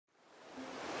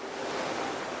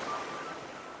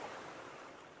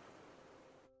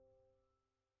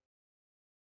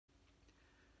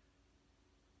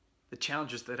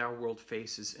challenges that our world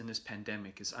faces in this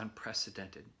pandemic is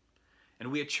unprecedented,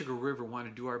 and we at Sugar River want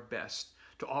to do our best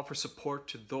to offer support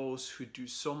to those who do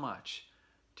so much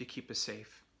to keep us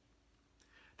safe.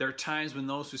 There are times when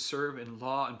those who serve in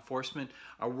law enforcement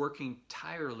are working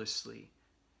tirelessly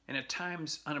and at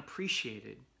times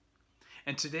unappreciated.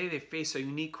 And today they face a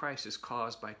unique crisis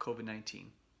caused by COVID-19.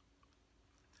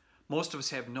 Most of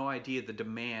us have no idea the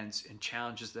demands and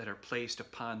challenges that are placed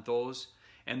upon those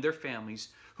and their families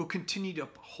who continue to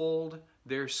uphold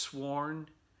their sworn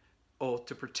oath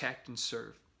to protect and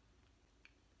serve.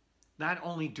 Not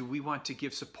only do we want to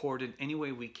give support in any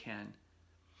way we can,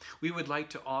 we would like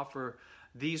to offer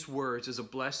these words as a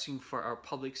blessing for our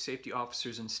public safety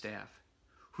officers and staff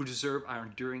who deserve our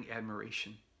enduring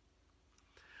admiration.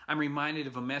 I'm reminded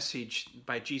of a message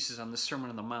by Jesus on the Sermon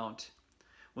on the Mount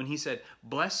when he said,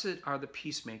 "Blessed are the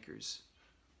peacemakers,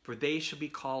 for they shall be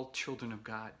called children of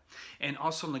God." And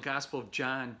also in the Gospel of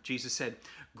John, Jesus said,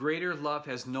 "Greater love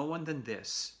has no one than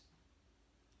this,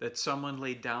 that someone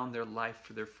laid down their life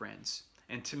for their friends."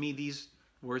 And to me, these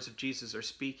words of Jesus are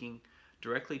speaking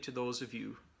directly to those of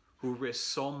you who risk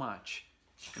so much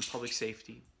in public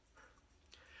safety.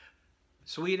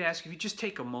 So we'd ask if you just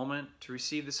take a moment to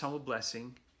receive this humble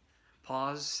blessing.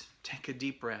 Pause, take a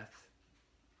deep breath.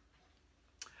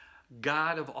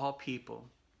 God of all people,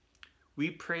 we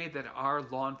pray that our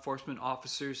law enforcement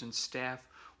officers and staff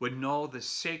would know the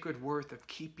sacred worth of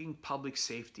keeping public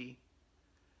safety.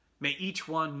 May each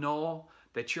one know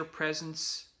that your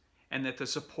presence and that the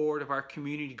support of our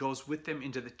community goes with them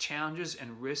into the challenges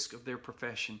and risk of their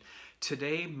profession.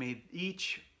 Today, may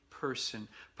each person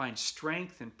find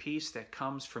strength and peace that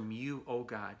comes from you, O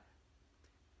God.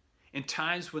 In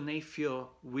times when they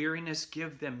feel weariness,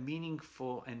 give them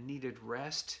meaningful and needed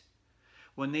rest.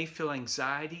 When they feel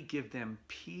anxiety, give them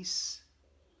peace.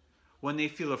 When they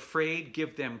feel afraid,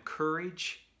 give them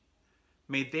courage.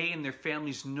 May they and their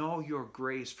families know your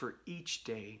grace for each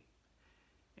day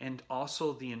and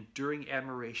also the enduring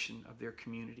admiration of their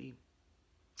community.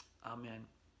 Amen.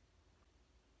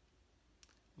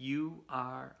 You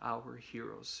are our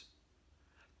heroes.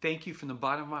 Thank you from the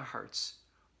bottom of our hearts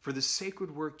for the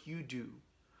sacred work you do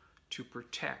to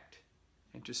protect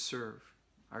and to serve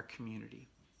our community.